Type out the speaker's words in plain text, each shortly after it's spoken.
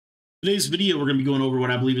Today's video, we're going to be going over what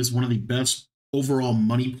I believe is one of the best overall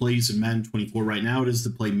money plays in Madden 24 right now. It is to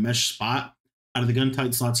play mesh spot out of the gun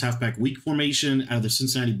tight slots halfback weak formation out of the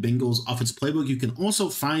Cincinnati Bengals offensive playbook. You can also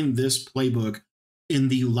find this playbook in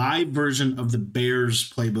the live version of the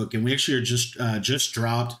Bears playbook, and we actually are just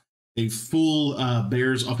dropped a full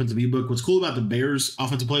Bears offensive ebook. What's cool about the Bears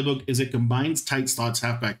offensive playbook is it combines tight slots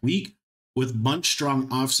halfback weak with bunch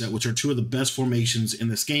strong offset, which are two of the best formations in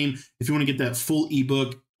this game. If you want to get that full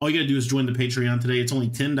ebook, all you got to do is join the Patreon today. It's only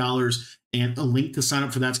 $10, and a link to sign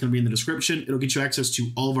up for that's going to be in the description. It'll get you access to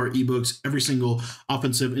all of our ebooks, every single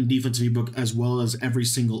offensive and defensive ebook, as well as every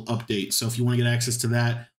single update. So if you want to get access to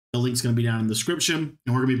that, the link's going to be down in the description,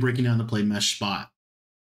 and we're going to be breaking down the play mesh spot.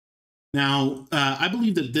 Now, I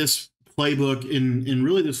believe that this playbook and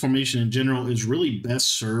really this formation in general is really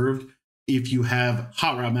best served if you have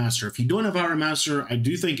Hot Route Master. If you don't have Hot Route Master, I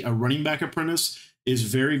do think a running back apprentice is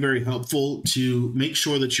very, very helpful to make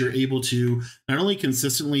sure that you're able to not only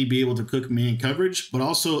consistently be able to cook man coverage, but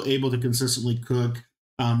also able to consistently cook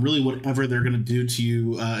really whatever they're going to do to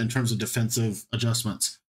you in terms of defensive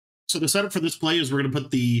adjustments. So the setup for this play is we're going to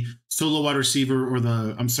put the solo wide receiver, or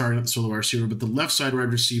not the solo wide receiver, but the left side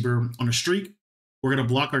wide receiver on a streak. We're going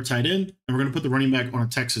to block our tight end, and we're going to put the running back on a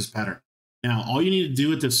Texas pattern. Now, all you need to do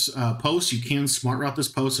with this post, you can smart route this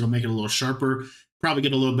post. It'll make it a little sharper, probably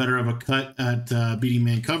get a little better of a cut at beating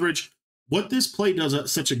man coverage. What this play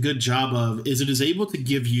does such a good job of is it is able to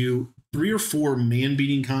give you 3 or 4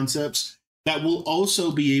 man-beating concepts that will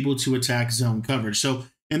also be able to attack zone coverage. So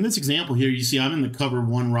in this example here, you see I'm in the cover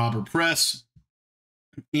 1 robber press,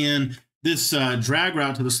 and this drag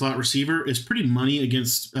route to the slot receiver is pretty money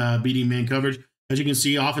against beating man coverage. As you can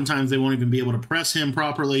see, oftentimes they won't even be able to press him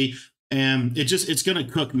properly, and it's going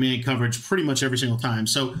to cook man coverage pretty much every single time.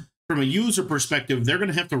 So from a user perspective, they're going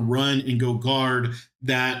to have to run and go guard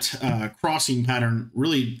that crossing pattern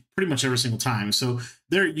really pretty much every single time. So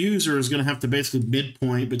their user is going to have to basically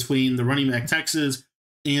midpoint between the running back Texas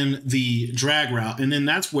and the drag route. And then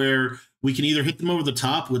that's where we can either hit them over the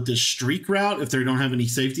top with this streak route if they don't have any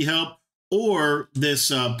safety help, or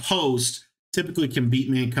this post typically can beat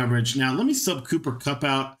man coverage. Now, let me sub Cooper Kupp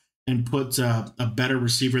out and put a better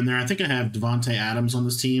receiver in there. I think I have Devontae Adams on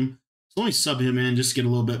this team. So let me sub him in just to get a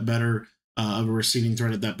little bit better of a receiving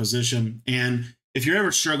threat at that position. And if you're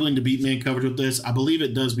ever struggling to beat man coverage with this, I believe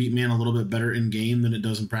it does beat man a little bit better in game than it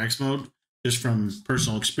does in practice mode, just from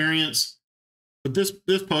personal experience. But this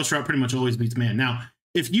post route pretty much always beats man. Now,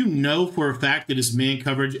 if you know for a fact that it's man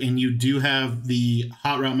coverage and you do have the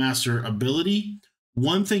Hot Route Master ability,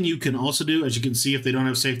 one thing you can also do, as you can see, if they don't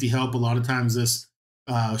have safety help, a lot of times this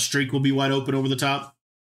streak will be wide open over the top.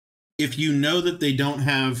 If you know that they don't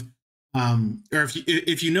have, or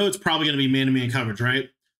if you know it's probably going to be man-to-man coverage, right?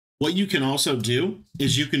 What you can also do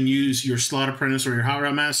is you can use your slot apprentice or your Hot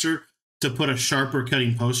Route Master to put a sharper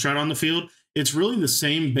cutting post route on the field. It's really the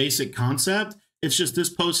same basic concept. It's just this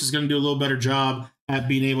post is going to do a little better job at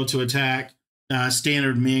being able to attack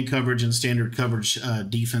standard man coverage and standard coverage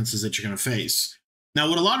defenses that you're going to face. Now,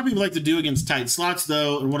 what a lot of people like to do against tight slots,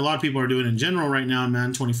 though, and what a lot of people are doing in general right now in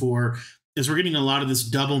Madden 24, is we're getting a lot of this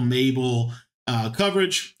double Mabel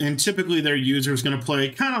coverage, and typically their user is going to play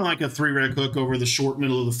kind of like a 3-rec hook over the short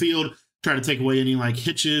middle of the field, try to take away any like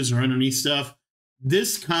hitches or underneath stuff.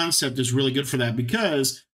 This concept is really good for that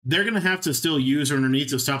because they're going to have to still use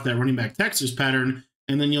underneath to stop that running back Texas pattern,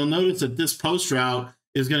 and then you'll notice that this post route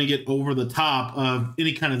is going to get over the top of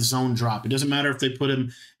any kind of zone drop. It doesn't matter if they put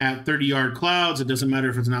him at 30-yard clouds. It doesn't matter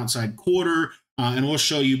if it's an outside quarter. And we'll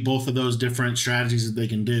show you both of those different strategies that they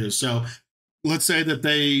can do. So let's say that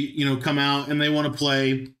they, come out and they want to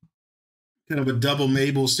play kind of a double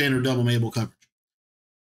Mabel, standard double Mabel coverage.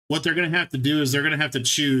 What they're going to have to do is they're going to have to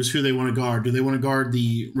choose who they want to guard. Do they want to guard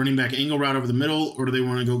the running back angle route over the middle, or do they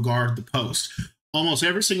want to go guard the post? Almost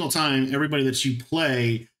every single time, everybody that you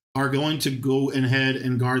play are going to go ahead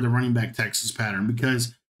and guard the running back Texas pattern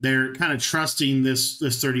because they're kind of trusting this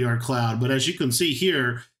 30-yard cloud. But as you can see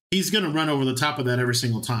here, he's going to run over the top of that every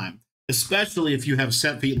single time, especially if you have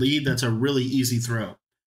set feet lead. That's a really easy throw.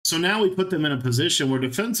 So now we put them in a position where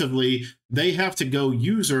defensively they have to go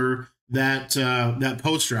user that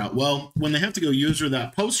post route. Well, when they have to go user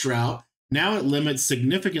that post route, now it limits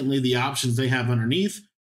significantly the options they have underneath.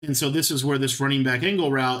 And so this is where this running back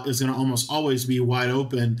angle route is going to almost always be wide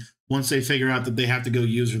open once they figure out that they have to go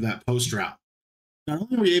user that post route. Not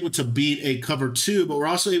only are we able to beat a cover 2, but we're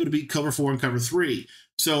also able to beat cover 4 and cover 3.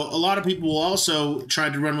 So a lot of people will also try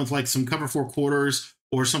to run with like some cover 4 quarters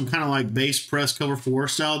or some kind of like base press cover 4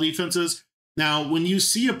 style defenses. Now, when you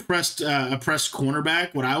see a pressed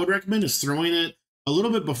cornerback, what I would recommend is throwing it a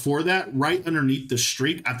little bit before that, right underneath the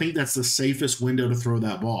streak. I think that's the safest window to throw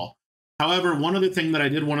that ball. However, one other thing that I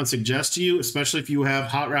did want to suggest to you, especially if you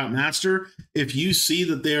have Hot Route Master, if you see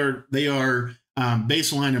that they are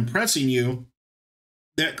baseline impressing you,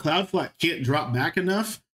 that Cloud Flat can't drop back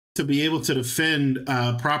enough to be able to defend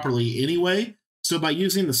properly anyway. So by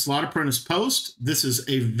using the Slot Apprentice Post, this is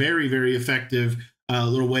a very, very effective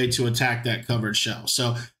little way to attack that covered shell.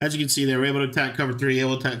 So as you can see, they were able to attack cover 3,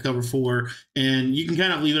 able to attack cover 4, and you can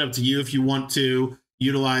kind of leave it up to you if you want to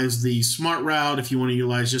utilize the smart route, if you want to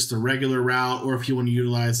utilize just the regular route, or if you want to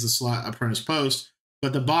utilize the Slot Apprentice Post.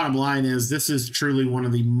 But the bottom line is this is truly one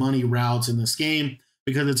of the money routes in this game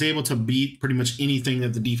because it's able to beat pretty much anything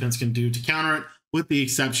that the defense can do to counter it, with the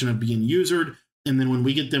exception of being usered. And then when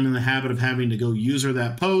we get them in the habit of having to go user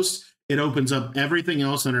that post, it opens up everything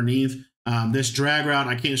else underneath. This drag route,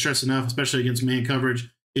 I can't stress enough, especially against man coverage,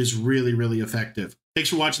 is really, really effective. Thanks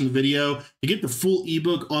for watching the video. To get the full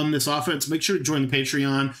ebook on this offense, make sure to join the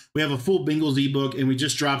Patreon. We have a full Bengals ebook, and we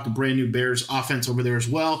just dropped a brand new Bears offense over there as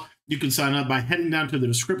well. You can sign up by heading down to the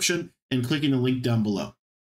description and clicking the link down below.